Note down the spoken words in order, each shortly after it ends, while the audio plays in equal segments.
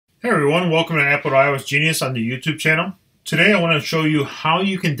Hey everyone, welcome to Apple to iOSGenius on the YouTube channel. Today I want to show you how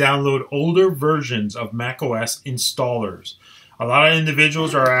you can download older versions of macOS installers. A lot of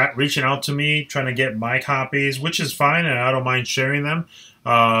individuals are reaching out to me trying to get my copies, which is fine and I don't mind sharing them.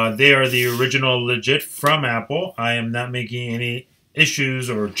 They are the original legit from Apple. I am not making any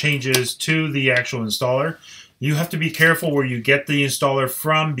issues or changes to the actual installer. You have to be careful where you get the installer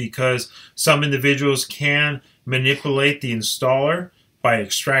from because some individuals can manipulate the installer by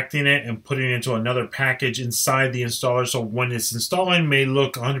extracting it and putting it into another package inside the installer. So when it's installing, it may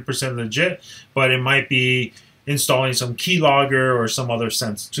look 100% legit, but it might be installing some keylogger or some other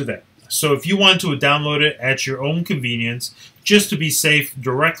sense to that. So if you want to download it at your own convenience, just to be safe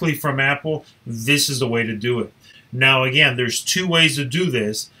directly from Apple, this is the way to do it. Now again, there's two ways to do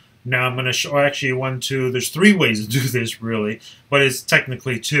this. Now I'm going to show actually there's three ways to do this really, but it's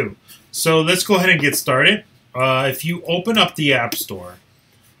technically two. So let's go ahead and get started. If you open up the App Store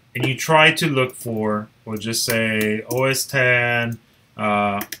and you try to look for, we'll just say OS X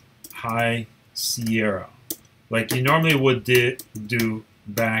High Sierra, like you normally would do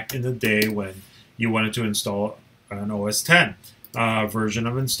back in the day when you wanted to install an OS X version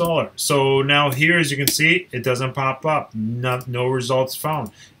of installer. So now here, as you can see, it doesn't pop up. No results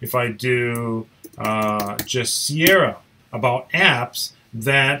found. If I do just Sierra about apps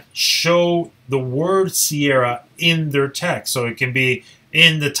that show the word Sierra in their text. So it can be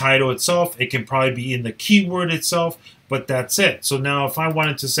in the title itself, it can probably be in the keyword itself, but that's it. So now if I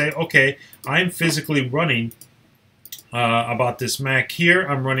wanted to say, okay, I'm physically running about this Mac here,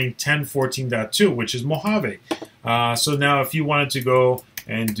 I'm running 10.14.2, which is Mojave. So now if you wanted to go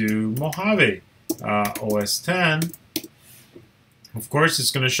and do Mojave OS X, of course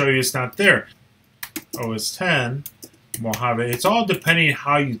it's going to show you it's not there. OS X Mojave. It's all depending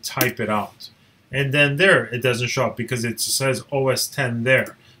how you type it out. And then there, it doesn't show up because it says OS X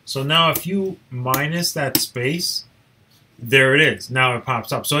there. So now if you minus that space, there it is. Now it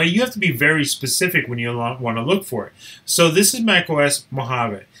pops up. So you have to be very specific when you want to look for it. So this is macOS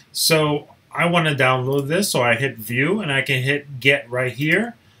Mojave. So I want to download this. So I hit View and I can hit Get right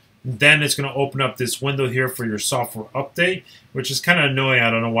here. Then it's going to open up this window here for your software update, which is kind of annoying. I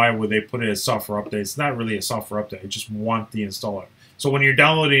don't know why would they put it as software update. It's not really a software update. I just want the installer. So when you're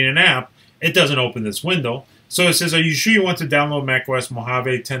downloading an app, it doesn't open this window. So it says, are you sure you want to download macOS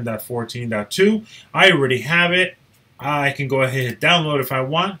Mojave 10.14.2? I already have it. I can go ahead and hit download if I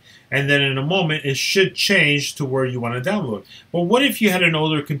want. And then in a moment, it should change to where you want to download. But what if you had an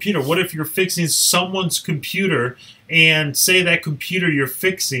older computer? What if you're fixing someone's computer and say that computer you're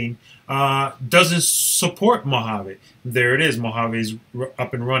fixing doesn't support Mojave? There it is. Mojave's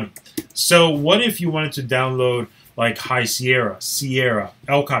up and running. So what if you wanted to download like High Sierra, Sierra,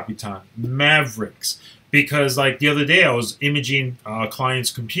 El Capitan, Mavericks? Because like the other day I was imaging a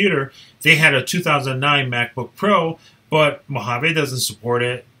client's computer. They had a 2009 MacBook Pro, but Mojave doesn't support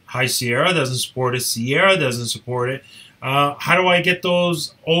it. High Sierra doesn't support it. Sierra doesn't support it. How do I get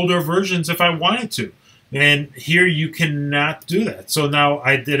those older versions if I wanted to? And here you cannot do that. So now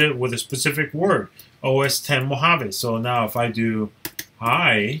I did it with a specific word, OS X Mojave. So now if I do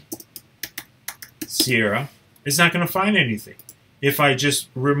High Sierra, it's not going to find anything. If I just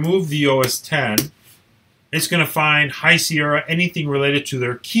remove the OS X, it's going to find High Sierra, anything related to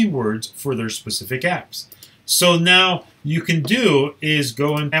their keywords for their specific apps. So now you can do is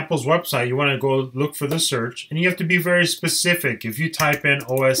go on Apple's website. You want to go look for the search, and you have to be very specific. If you type in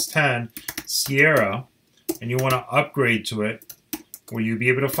OS X Sierra and you want to upgrade to it, will you be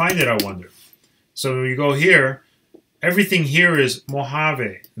able to find it, I wonder? So you go here. Everything here is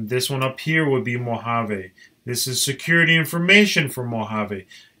Mojave. This one up here would be Mojave. This is security information for Mojave.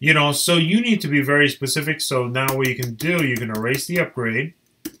 You know, so you need to be very specific. So now what you can do, you can erase the upgrade,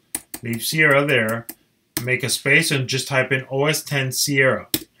 leave Sierra there, make a space, and just type in OS X Sierra.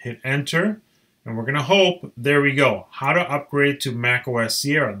 Hit enter, and we're going to hope, there we go, how to upgrade to macOS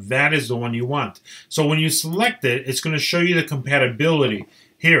Sierra. That is the one you want. So when you select it, it's going to show you the compatibility.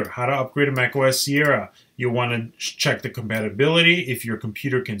 Here, how to upgrade to macOS Sierra. You want to check the compatibility, if your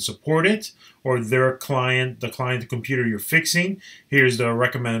computer can support it, or their client, the computer you're fixing. Here's the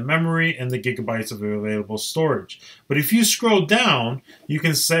recommended memory and the gigabytes of available storage. But if you scroll down, you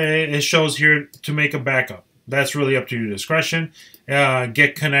can say, it shows here to make a backup. That's really up to your discretion.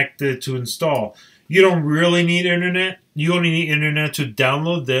 Get connected to install. You don't really need internet. You only need internet to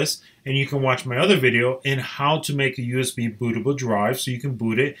download this, and you can watch my other video in how to make a USB bootable drive so you can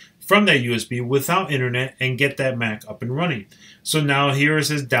boot it from that USB without internet and get that Mac up and running. So now here it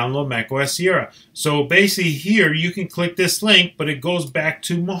says download macOS Sierra. So basically here you can click this link, but it goes back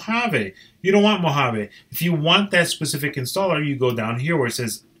to Mojave. You don't want Mojave. If you want that specific installer, you go down here where it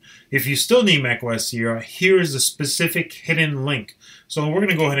says If you still need macOS Sierra, here is the specific hidden link. So we're going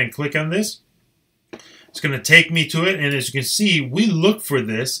to go ahead and click on this. It's going to take me to it, and as you can see, we looked for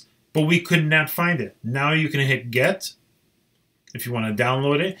this, but we could not find it. Now you can hit get if you want to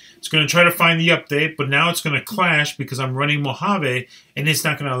download it. It's going to try to find the update, but now it's going to clash because I'm running Mojave, and it's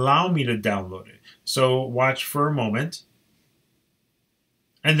not going to allow me to download it. So watch for a moment.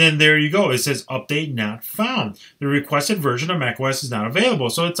 And then there you go. It says update not found. The requested version of macOS is not available.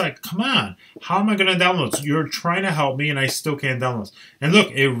 So it's like, come on, how am I going to download? So you're trying to help me and I still can't download. And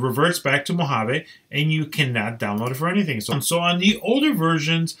look, it reverts back to Mojave and you cannot download it for anything. So on the older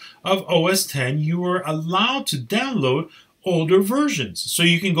versions of OS X, you were allowed to download older versions. So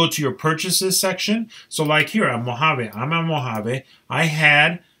you can go to your purchases section. So like here on Mojave, I'm on Mojave. I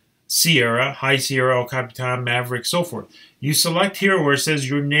had Sierra, High Sierra, El Capitan, Maverick, so forth. You select here where it says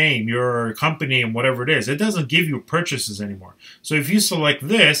your name, your company, and whatever it is. It doesn't give you purchases anymore. So if you select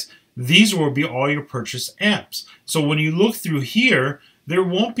this, these will be all your purchase apps. So when you look through here, there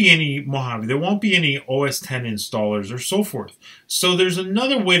won't be any Mojave, there won't be any OS X installers or so forth. So there's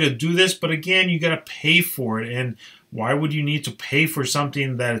another way to do this, but again, you got to pay for it. And why would you need to pay for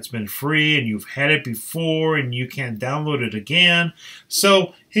something that it's been free and you've had it before and you can't download it again?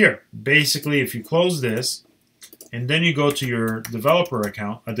 So here, basically, if you close this and then you go to your developer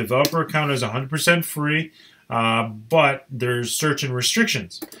account, a developer account is 100% free, but there's certain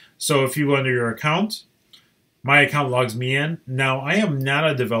restrictions. So if you go under your account, my account logs me in. Now, I am not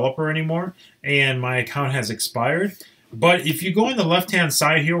a developer anymore and my account has expired. But if you go on the left-hand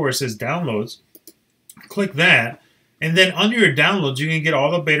side here where it says downloads, click that. And then under your downloads, you can get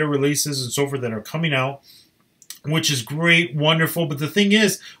all the beta releases and so forth that are coming out, which is great, wonderful. But the thing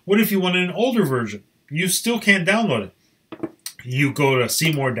is, what if you wanted an older version? You still can't download it. You go to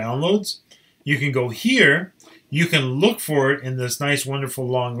see more downloads. You can go here. You can look for it in this nice, wonderful,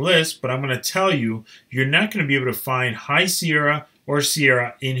 long list. But I'm going to tell you, you're not going to be able to find High Sierra or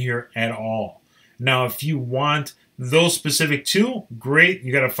Sierra in here at all. Now, if you want those specific two, great.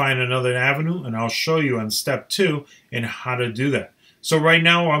 You got to find another avenue, and I'll show you on step 2 in how to do that. So right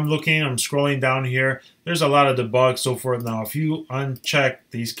now I'm scrolling down here. There's a lot of debug, so forth. Now, if you uncheck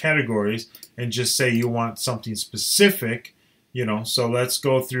these categories and just say you want something specific, so let's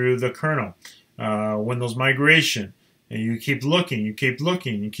go through the kernel, Windows migration, and you keep looking, you keep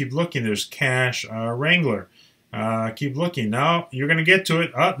looking, you keep looking. There's cache, Wrangler. Keep looking. Now you're going to get to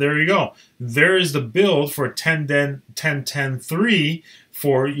it. There you go. There is the build for 10.10.3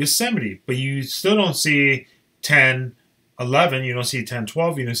 for Yosemite, but you still don't see 10.11. You don't see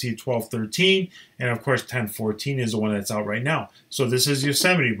 10.12. You don't see 12.13. And of course, 10.14 is the one that's out right now. So this is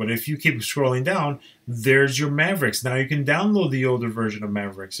Yosemite. But if you keep scrolling down, there's your Mavericks. Now you can download the older version of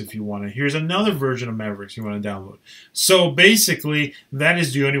Mavericks if you want to. Here's another version of Mavericks you want to download. So basically, that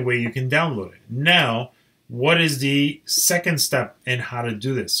is the only way you can download it. Now, what is the second step in how to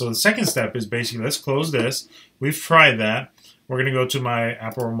do this? So the second step is basically, let's close this. We've tried that. We're going to go to my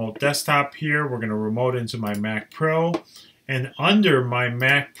Apple Remote Desktop here. We're going to remote into my Mac Pro. And under my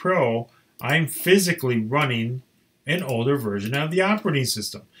Mac Pro, I'm physically running an older version of the operating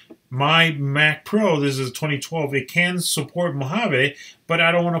system. My Mac Pro, this is 2012, it can support Mojave, but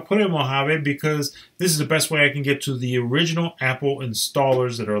I don't want to put it in Mojave because this is the best way I can get to the original Apple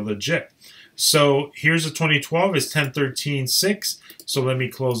installers that are legit. So here's a 2012, it's 10.13.6. So let me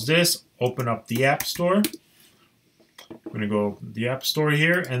close this, open up the App Store. I'm going to go the App Store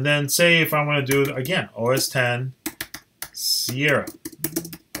here, and then say if I want to do, again, OS X Sierra.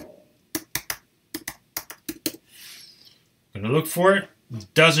 I'm going to look for it.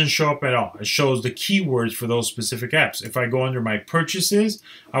 It doesn't show up at all. It shows the keywords for those specific apps. If I go under my purchases,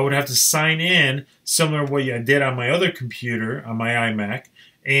 I would have to sign in, similar to what I did on my other computer, on my iMac.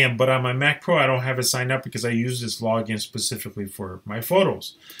 But on my Mac Pro, I don't have it signed up because I use this login specifically for my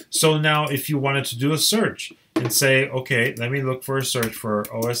photos. So now if you wanted to do a search and say, okay, let me look for a search for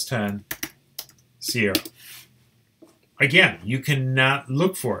OS X Sierra. Again, you cannot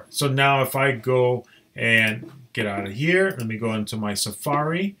look for it. So now if I go and get out of here, let me go into my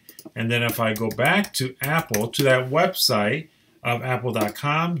Safari. And then if I go back to Apple, to that website of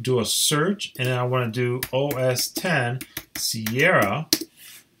apple.com, do a search, and then I want to do OS X Sierra.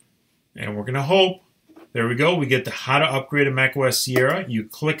 And we're going to hope, there we go, we get the how to upgrade a macOS Sierra. You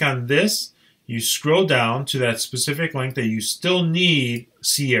click on this, you scroll down to that specific link that you still need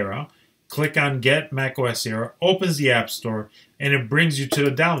Sierra, click on Get macOS Sierra, opens the App Store, and it brings you to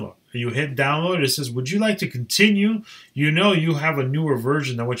the download. You hit download, it says, would you like to continue? You know you have a newer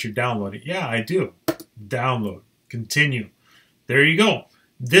version than what you're downloading. Yeah, I do. Download, continue. There you go.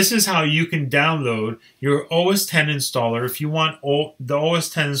 this is how you can download your OS X installer if you want the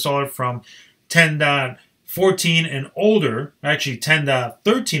OS X installer from 10.14 and older, actually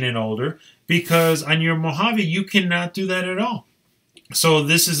 10.13 and older, because on your Mojave you cannot do that at all. So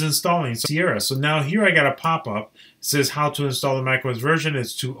this is installing Sierra. So now here I got a pop-up. It says how to install the macOS version.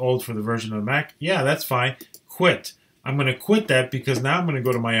 It's too old for the version of the Mac. Yeah, that's fine. Quit. I'm going to quit that because now I'm going to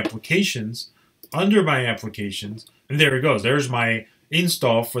go to my applications. Under my applications, and there it goes. There's my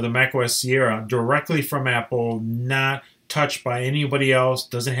install for the macOS Sierra directly from Apple, not touched by anybody else,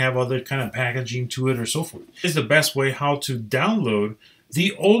 doesn't have other kind of packaging to it or so forth. This is the best way how to download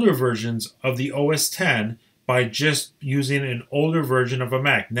the older versions of the OS X by just using an older version of a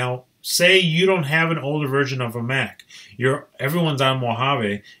Mac. Now, say you don't have an older version of a Mac. Everyone's on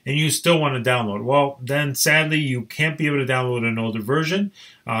Mojave, and you still want to download. Well, then sadly, you can't be able to download an older version.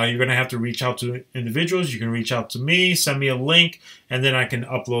 You're going to have to reach out to individuals. You can reach out to me, send me a link, and then I can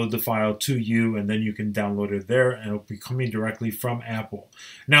upload the file to you, and then you can download it there, and it'll be coming directly from Apple.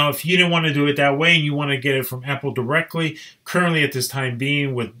 Now, if you didn't want to do it that way, and you want to get it from Apple directly, currently at this time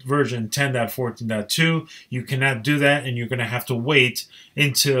being with version 10.14.2, you cannot do that, and you're going to have to wait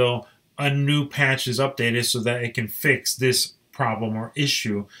until a new patch is updated so that it can fix this problem or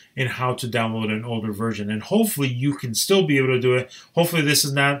issue in how to download an older version. And hopefully you can still be able to do it. Hopefully this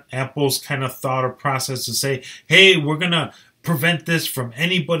is not Apple's kind of thought or process to say, hey, we're going to prevent this from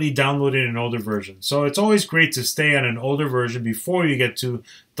anybody downloading an older version. So it's always great to stay on an older version before you get to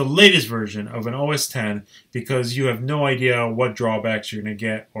the latest version of an OS X, because you have no idea what drawbacks you're going to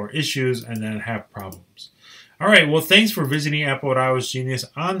get or issues and then have problems. All right, well, thanks for visiting Apple with iOSGenius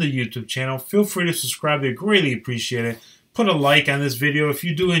on the YouTube channel. Feel free to subscribe. They greatly appreciate it. Put a like on this video if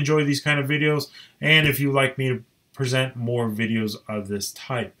you do enjoy these kind of videos, and if you like me to present more videos of this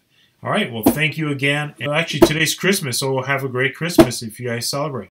type. All right, well, thank you again. Actually, today's Christmas, so have a great Christmas if you guys celebrate.